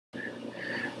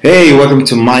Hey, welcome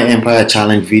to my Empire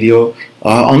Challenge video.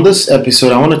 On this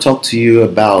episode, I want to talk to you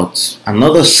about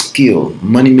another skill,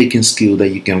 money-making skill that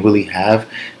you can really have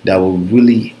that will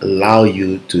really allow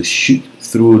you to shoot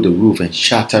through the roof and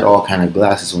shatter all kind of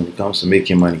glasses when it comes to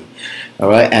making money. All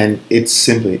right, and it's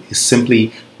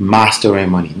simply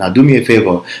mastering money. Now, do me a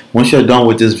favor. Once you're done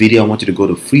with this video, I want you to go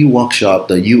to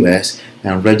freeworkshop.us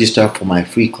and register for my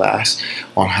free class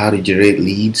on how to generate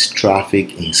leads,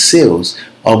 traffic, and sales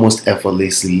almost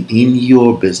effortlessly in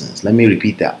your business. Let me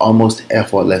repeat that: almost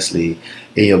effortlessly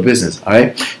in your business. All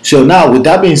right. So now, with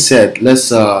that being said, let's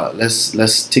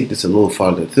take this a little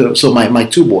further. So my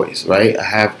two boys, right? I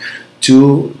have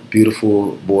two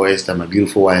beautiful boys that my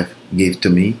beautiful wife gave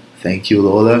to me. Thank you,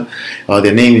 Lola.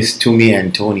 Their name is Tumi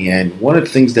and Tony, and one of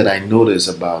the things that I notice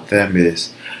about them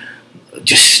is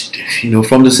just,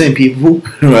 from the same people,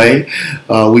 right?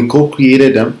 We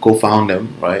co-created them, co-found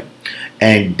them, right?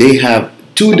 And they have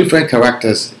two different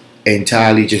characters,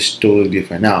 entirely just totally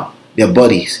different. Now, they're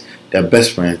buddies, they're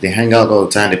best friends, they hang out all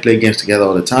the time, they play games together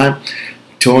all the time.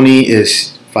 Tony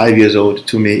is 5 years old,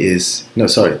 Tony is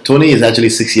actually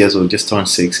 6 years old, just turned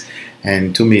 6,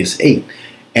 and Tumi is 8.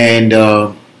 And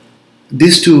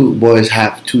these two boys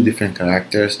have two different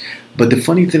characters, but the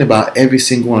funny thing about every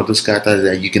single one of those characters is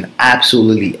that you can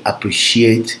absolutely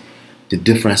appreciate the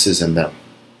differences in them.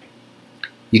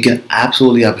 You can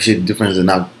absolutely appreciate the differences.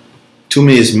 Now,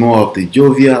 Tumi is more of the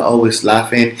jovial, always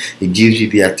laughing. He gives you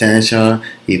the attention.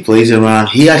 He plays around.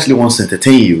 He actually wants to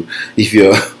entertain you if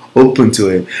you're open to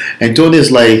it. And Tony is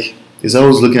he's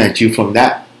always looking at you from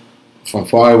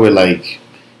far away,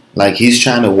 like he's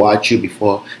trying to watch you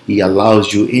before he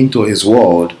allows you into his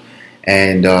world.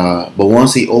 And but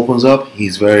once he opens up,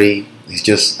 he's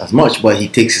just as much, but he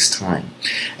takes his time.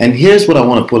 And here's what I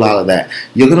want to pull out of that.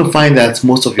 You're going to find that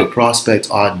most of your prospects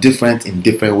are different in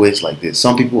different ways like this.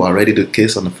 Some people are ready to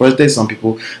kiss on the first date. Some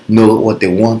people know what they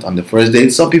want on the first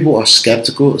date. Some people are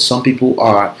skeptical. Some people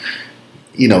are,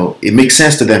 it makes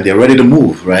sense to them. They're ready to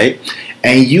move, right?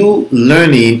 And you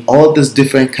learning all these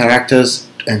different characters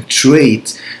and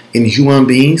traits in human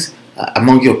beings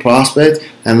among your prospects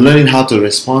and learning how to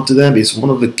respond to them is one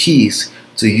of the keys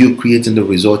to you creating the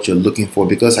results you're looking for.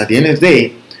 Because at the end of the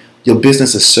day, your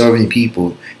business is serving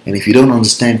people, and if you don't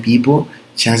understand people,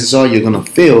 chances are you're going to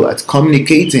fail at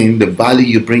communicating the value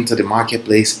you bring to the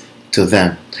marketplace to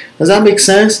them. Does that make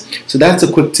sense? So that's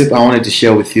a quick tip I wanted to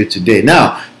share with you today.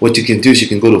 Now, what you can do is you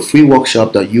can go to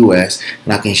freeworkshop.us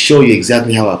and I can show you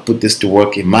exactly how I put this to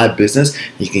work in my business.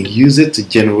 You can use it to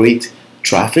generate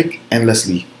traffic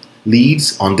endlessly,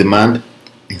 leads on demand,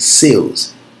 and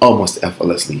sales almost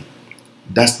effortlessly.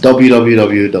 That's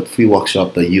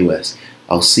www.freeworkshop.us.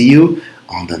 I'll see you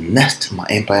on the next My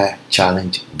Empire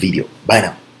Challenge video. Bye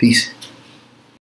now. Peace.